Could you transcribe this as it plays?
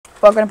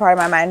Welcome to part of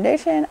my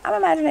imagination. I'm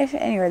imagination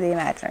and you're the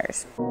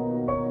imaginers.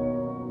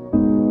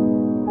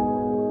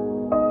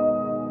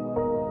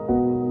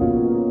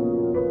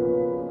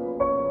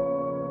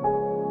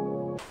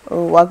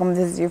 Welcome if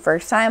this is your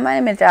first time. My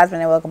name is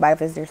Jasmine and welcome back if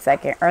this is your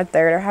second or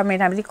third or how many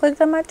times you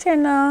clicked on my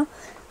channel.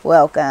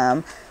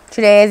 Welcome.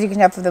 Today, as you can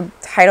tell from the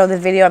title of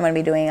this video, I'm going to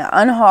be doing an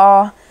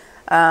unhaul.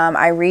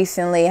 I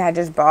recently had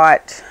just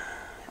bought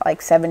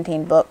like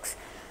 17 books.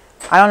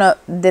 I don't know,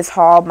 this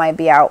haul might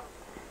be out.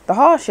 The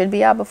haul should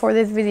be out before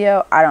this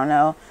video. I don't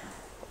know.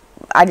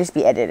 I just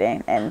be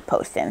editing and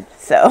posting.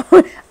 So,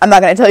 I'm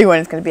not going to tell you when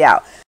it's going to be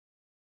out.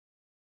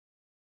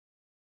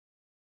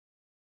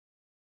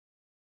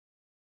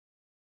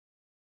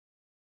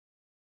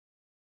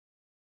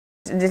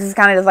 This is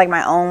kind of just like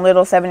my own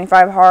little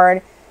 75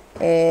 hard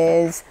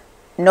is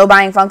no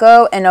buying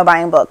Funko and no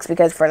buying books.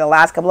 Because for the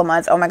last couple of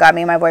months, oh my god,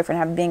 me and my boyfriend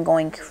have been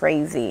going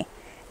crazy.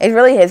 It's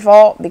really his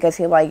fault because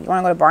he like, you want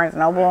to go to Barnes &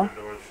 Noble?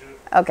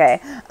 Okay.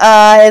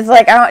 It's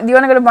like, do you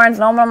want to go to Barnes &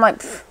 Noble? I'm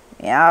like,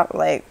 yeah,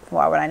 like,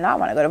 why would I not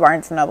want to go to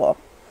Barnes & Noble?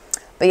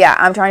 But yeah,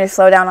 I'm trying to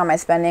slow down on my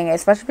spending,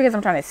 especially because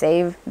I'm trying to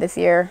save this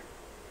year.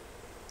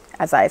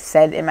 As I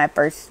said in my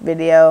first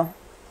video,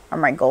 or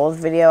my goals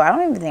video. I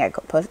don't even think I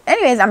could post.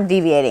 Anyways, I'm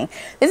deviating.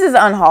 This is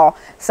an unhaul.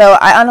 So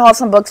I unhauled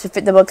some books to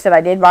fit the books that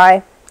I did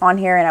buy on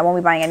here, and I won't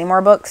be buying any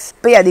more books.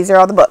 But yeah, these are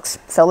all the books.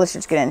 So let's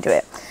just get into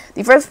it.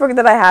 The first book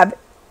that I have,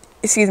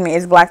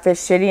 is Blackfish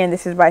City, and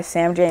this is by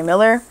Sam J.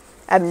 Miller.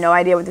 I have no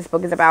idea what this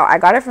book is about. I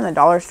got it from the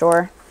dollar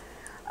store.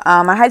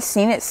 I had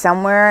seen it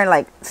somewhere,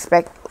 like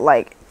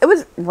it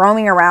was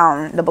roaming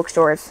around the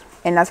bookstores,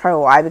 and that's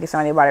probably why, because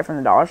somebody bought it from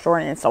the dollar store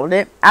and then sold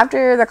it.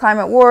 After the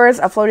climate wars,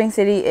 a floating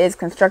city is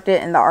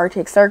constructed in the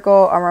Arctic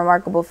Circle, a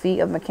remarkable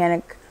feat of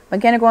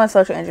mechanical and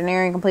social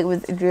engineering, complete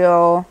with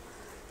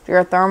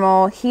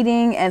geothermal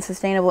heating and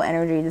sustainable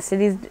energy. The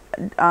city's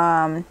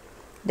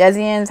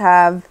Desians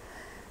have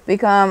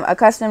become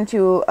accustomed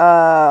to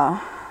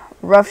a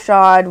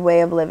roughshod way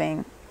of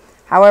living.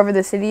 However,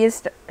 the city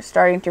is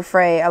starting to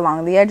fray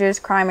along the edges.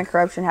 Crime and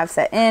corruption have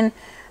set in.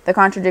 The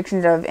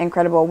contradictions of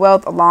incredible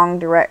wealth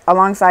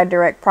alongside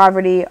direct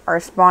poverty are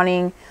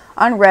spawning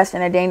unrest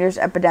and a dangerous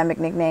epidemic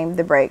nicknamed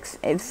the Breaks.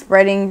 It's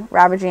spreading,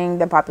 ravaging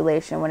the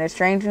population. When a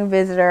strange new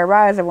visitor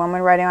arrives, a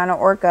woman riding on an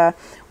orca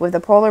with a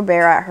polar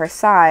bear at her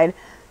side,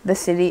 the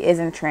city is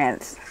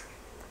entranced.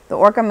 The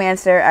Orca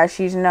Mancer, as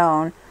she's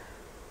known,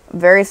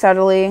 very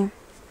subtly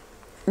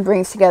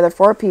brings together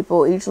 4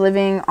 people, each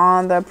living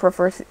on the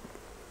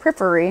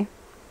periphery,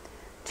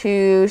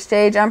 to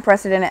stage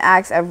unprecedented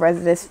acts of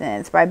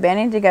resistance. By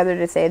banding together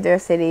to save their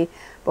city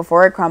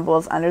before it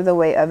crumbles under the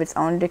weight of its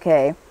own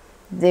decay,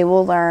 they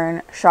will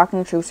learn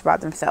shocking truths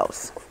about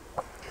themselves.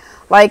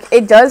 Like,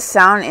 it does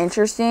sound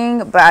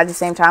interesting, but at the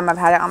same time, I've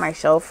had it on my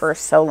shelf for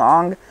so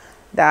long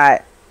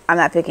that I'm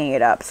not picking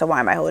it up. So why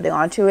am I holding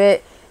on to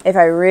it? If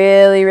I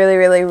really, really,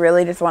 really,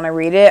 really just want to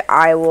read it,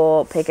 I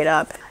will pick it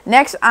up.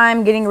 Next,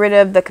 I'm getting rid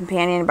of The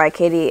Companion by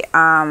Katie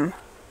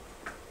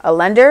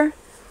Alender.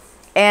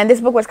 And this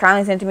book was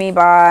kindly sent to me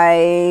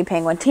by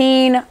Penguin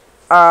Teen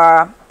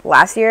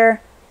last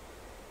year.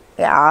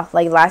 Yeah,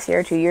 like last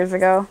year, 2 years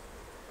ago.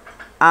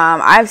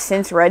 I've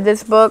since read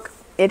this book.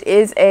 It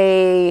is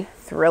a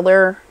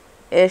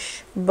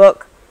thriller-ish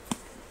book.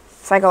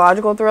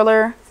 Psychological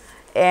thriller.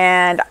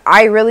 And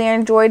I really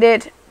enjoyed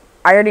it.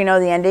 I already know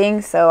the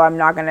ending, so I'm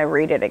not going to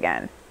read it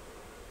again.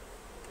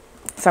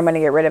 So I'm going to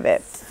get rid of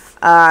it.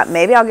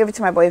 Maybe I'll give it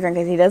to my boyfriend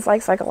because he does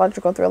like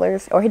psychological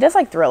thrillers. Or he does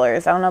like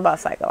thrillers. I don't know about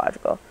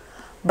psychological.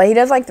 But he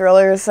does like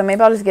thrillers, so maybe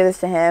I'll just give this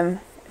to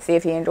him, see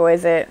if he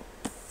enjoys it.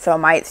 So it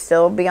might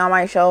still be on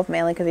my shelf,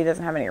 mainly because he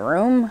doesn't have any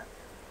room.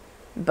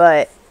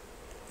 But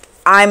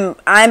I'm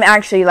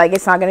actually, like,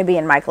 it's not going to be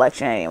in my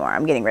collection anymore.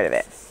 I'm getting rid of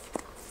it.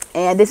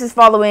 And this is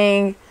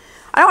following,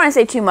 I don't want to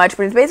say too much,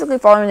 but it's basically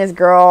following this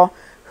girl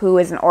who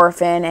is an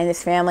orphan, and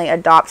his family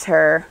adopts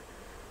her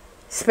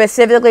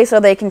specifically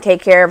so they can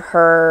take care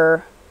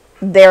of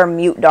their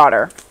mute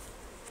daughter.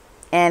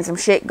 And some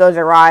shit goes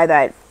awry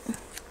that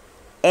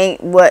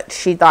ain't what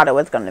she thought it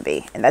was going to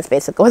be. And that's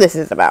basically what this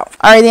is about.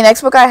 Alright, the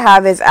next book I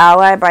have is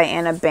Ally by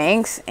Anna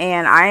Banks.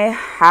 And I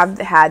have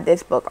had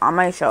this book on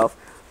my shelf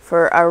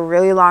for a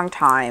really long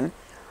time.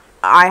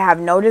 I have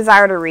no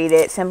desire to read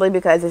it simply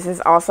because this is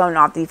also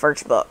not the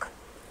first book.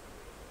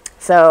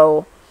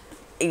 So,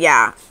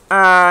 yeah.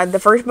 The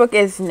first book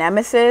is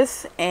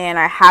Nemesis. And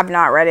I have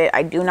not read it.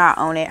 I do not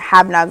own it.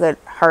 Have not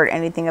heard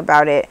anything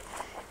about it.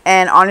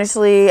 And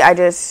honestly,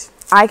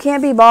 I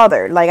can't be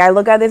bothered. Like, I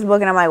look at this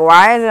book and I'm like,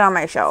 why is it on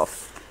my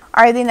shelf?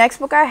 Alright, the next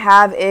book I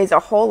have is A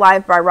Whole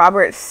Life by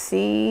Robert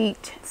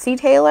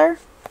Seethaler.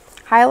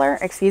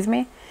 Excuse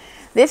me.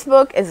 This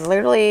book is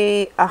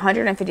literally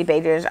 150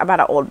 pages about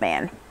an old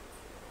man.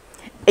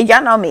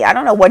 Y'all know me. I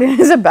don't know what it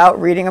is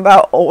about reading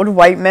about old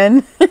white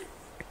men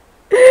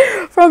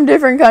from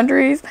different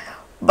countries.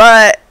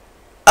 But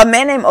A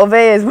Man Named Ove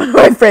is one of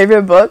my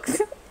favorite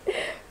books.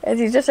 And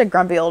he's just a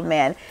grumpy old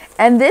man.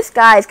 And this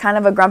guy is kind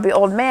of a grumpy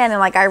old man. And,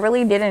 like, I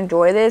really did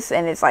enjoy this.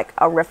 And it's, like,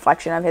 a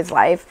reflection of his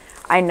life.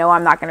 I know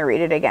I'm not going to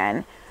read it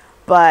again.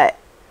 But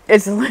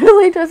It's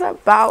literally just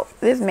about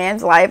this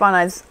man's life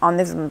on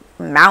this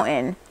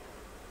mountain,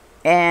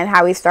 and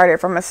how he started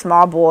from a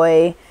small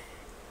boy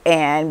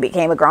and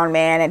became a grown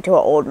man into an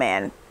old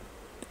man.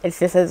 It's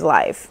just his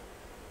life.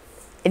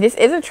 It just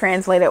is a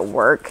translated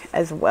work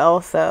as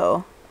well,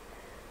 so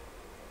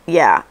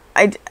yeah.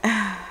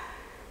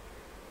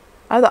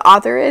 Oh, the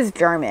author is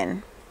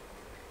German,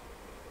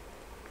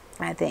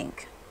 I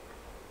think.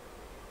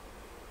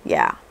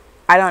 Yeah,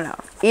 I don't know.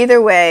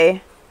 Either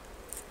way,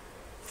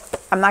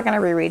 I'm not going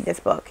to reread this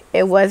book.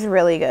 It was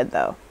really good,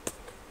 though,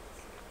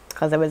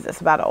 because it was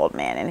just about an old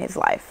man and his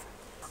life.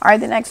 Alright,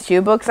 the next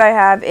two books I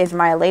have is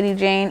My Lady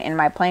Jane and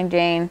My Plain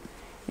Jane.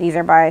 These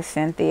are by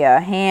Cynthia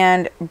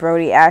Hand,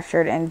 Brody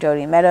Ashford, and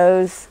Jodi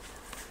Meadows.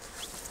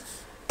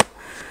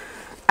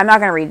 I'm not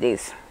going to read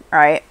these,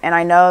 alright? And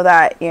I know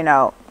that, you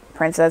know,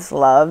 Princess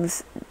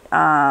loves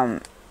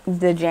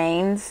the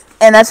Janes.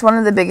 And that's one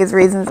of the biggest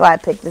reasons why I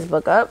picked this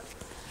book up.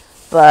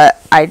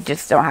 But I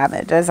just don't have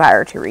a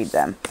desire to read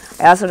them.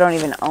 I also don't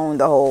even own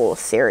the whole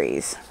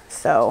series.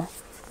 So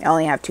I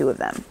only have 2 of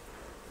them.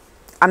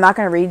 I'm not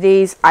going to read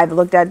these. I've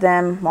looked at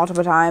them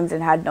multiple times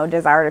and had no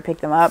desire to pick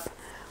them up.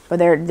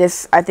 But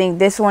I think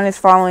this one is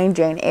following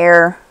Jane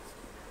Eyre.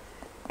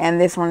 And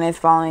this one is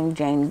following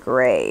Jane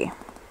Grey.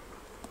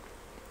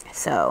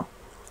 So,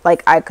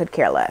 like, I could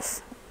care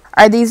less.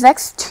 Alright, these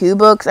next 2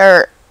 books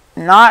are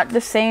not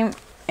the same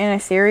in a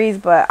series,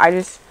 but I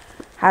just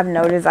have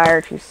no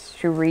desire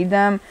to read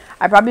them.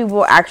 I probably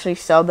will actually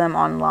sell them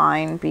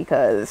online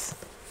because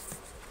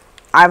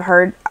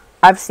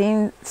I've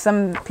seen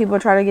some people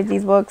try to get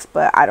these books,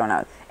 but I don't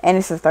know. And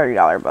it's a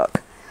 $30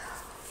 book.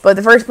 But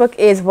the first book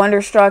is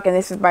Wonderstruck, and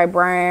this is by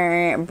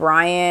Brian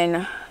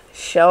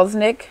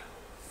Selznick.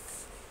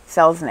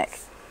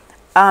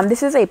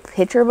 This is a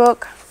picture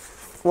book.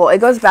 Well, it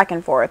goes back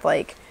and forth.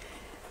 Like,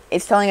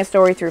 it's telling a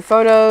story through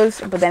photos,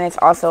 but then it's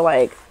also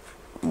like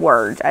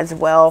words as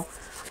well.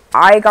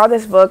 I got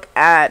this book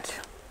at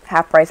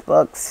Half Price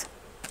Books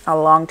a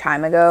long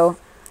time ago,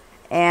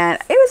 and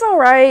it was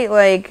alright.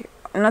 Like,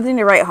 nothing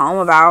to write home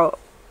about.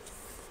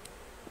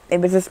 It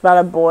was just about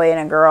a boy and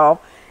a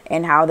girl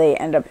and how they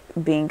end up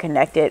being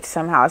connected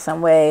somehow, some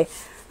way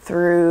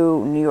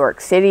through New York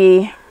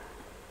City.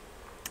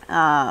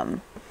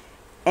 And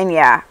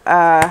yeah,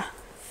 I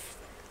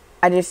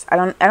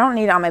don't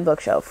need it on my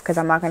bookshelf because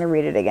I'm not going to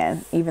read it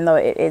again, even though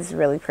it is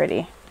really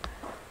pretty.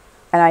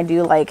 And I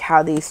do like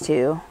how these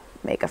two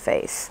make a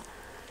face.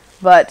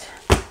 But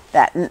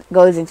that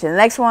goes into the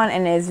next one,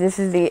 and this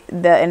is the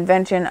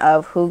invention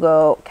of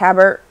Hugo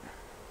Cabret,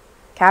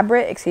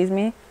 excuse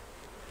me.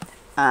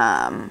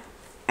 And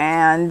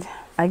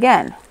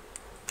again,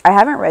 I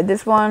haven't read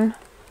this one.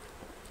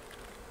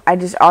 I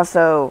just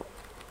also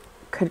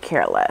could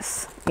care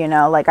less, you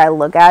know, like I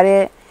look at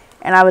it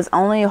and I was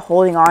only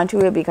holding on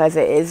to it because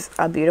it is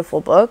a beautiful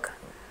book,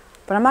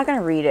 but I'm not going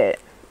to read it,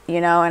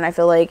 you know, and I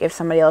feel like if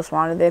somebody else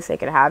wanted this, they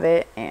could have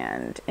it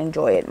and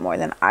enjoy it more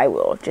than I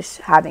will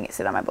just having it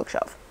sit on my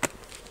bookshelf.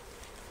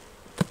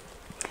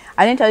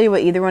 I didn't tell you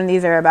what either one of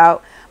these are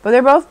about, but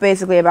they're both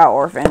basically about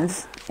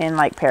orphans in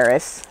like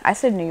Paris. I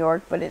said New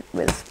York, but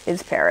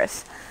it's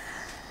Paris.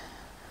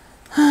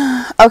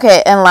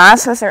 Okay, and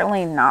last but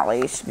certainly not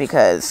least,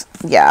 because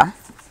yeah,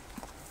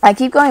 I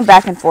keep going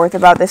back and forth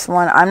about this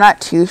one. I'm not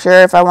too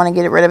sure if I want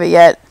to get rid of it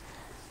yet,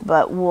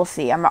 but we'll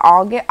see.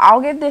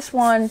 I'll give this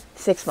one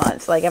 6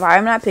 months. Like, if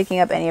I'm not picking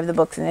up any of the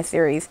books in this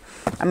series,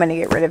 I'm gonna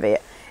get rid of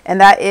it.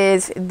 And that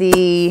is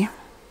I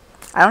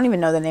don't even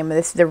know the name of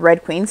this, the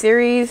Red Queen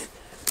series,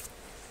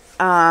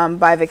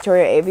 by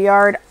Victoria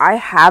Aveyard. I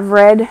have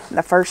read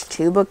the first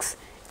 2 books,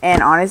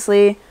 and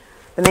honestly,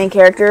 the main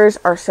characters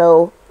are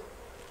so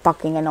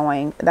fucking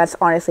annoying. That's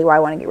honestly why I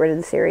want to get rid of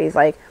the series.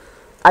 Like,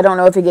 I don't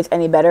know if it gets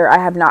any better. I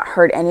have not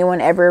heard anyone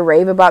ever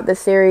rave about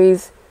this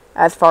series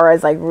as far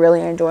as like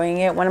really enjoying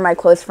it. One of my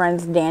close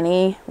friends,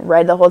 Danny,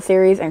 read the whole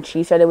series and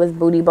she said it was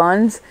booty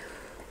buns.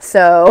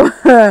 So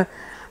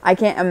I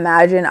can't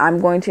imagine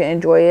I'm going to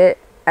enjoy it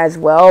as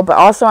well. But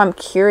also I'm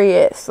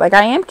curious. Like,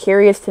 I am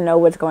curious to know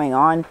what's going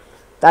on.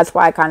 That's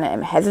why I kind of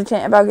am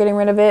hesitant about getting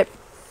rid of it.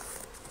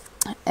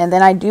 And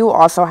then I do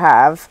also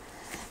have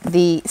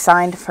the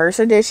signed first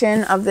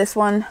edition of this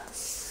one.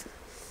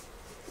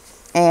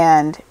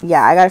 And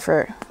yeah, I got it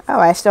for,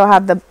 I still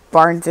have the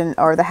Barnes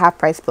or the Half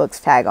Price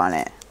Books tag on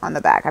it on the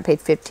back. I paid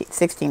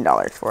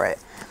 $16 for it.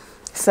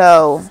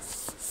 So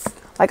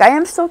like, I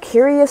am still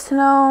curious to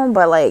know,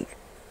 but like,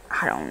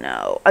 I don't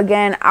know.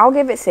 Again, I'll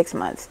give it 6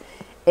 months.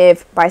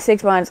 If by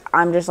 6 months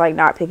I'm just like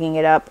not picking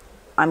it up,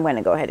 I'm going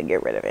to go ahead and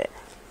get rid of it.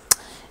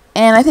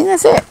 And I think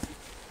that's it.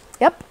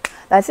 Yep,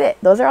 that's it.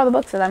 Those are all the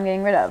books that I'm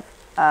getting rid of.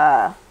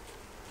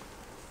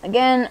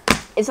 Again,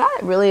 it's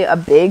not really a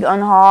big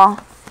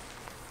unhaul.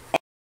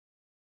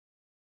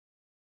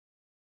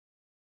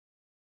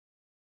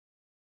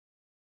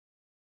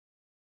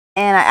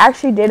 And I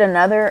actually did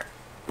another.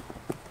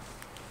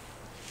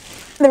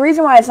 The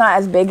reason why it's not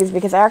as big is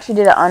because I actually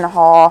did an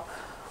unhaul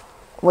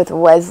with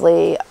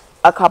Wesley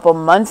a couple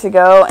months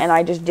ago, and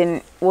I just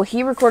didn't. Well,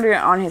 he recorded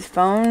it on his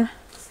phone,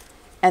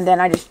 and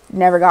then I just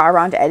never got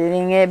around to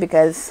editing it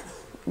because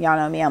y'all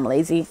know me, I'm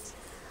lazy.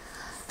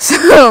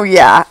 So,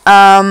 yeah.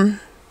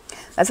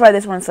 That's why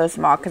this one's so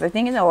small. Because I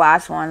think in the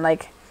last one,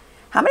 like,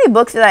 how many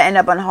books did I end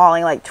up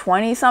unhauling? Like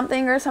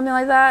 20-something or something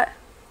like that?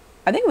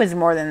 I think it was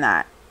more than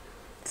that.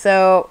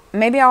 So,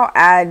 maybe I'll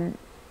add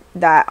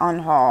that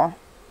unhaul.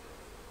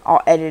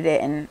 I'll edit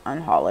it and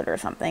unhaul it or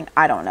something.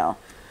 I don't know.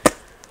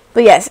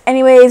 But yes,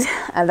 anyways,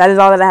 that is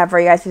all that I have for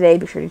you guys today.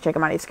 Be sure to check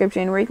out my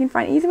description where you can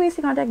find easy ways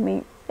to contact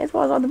me, as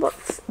well as all the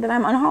books that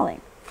I'm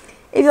unhauling.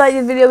 If you like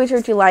this video, be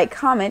sure to like,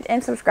 comment,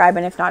 and subscribe.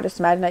 And if not, just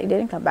imagine that you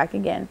did and come back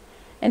again.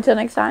 Until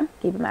next time,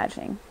 keep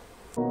imagining.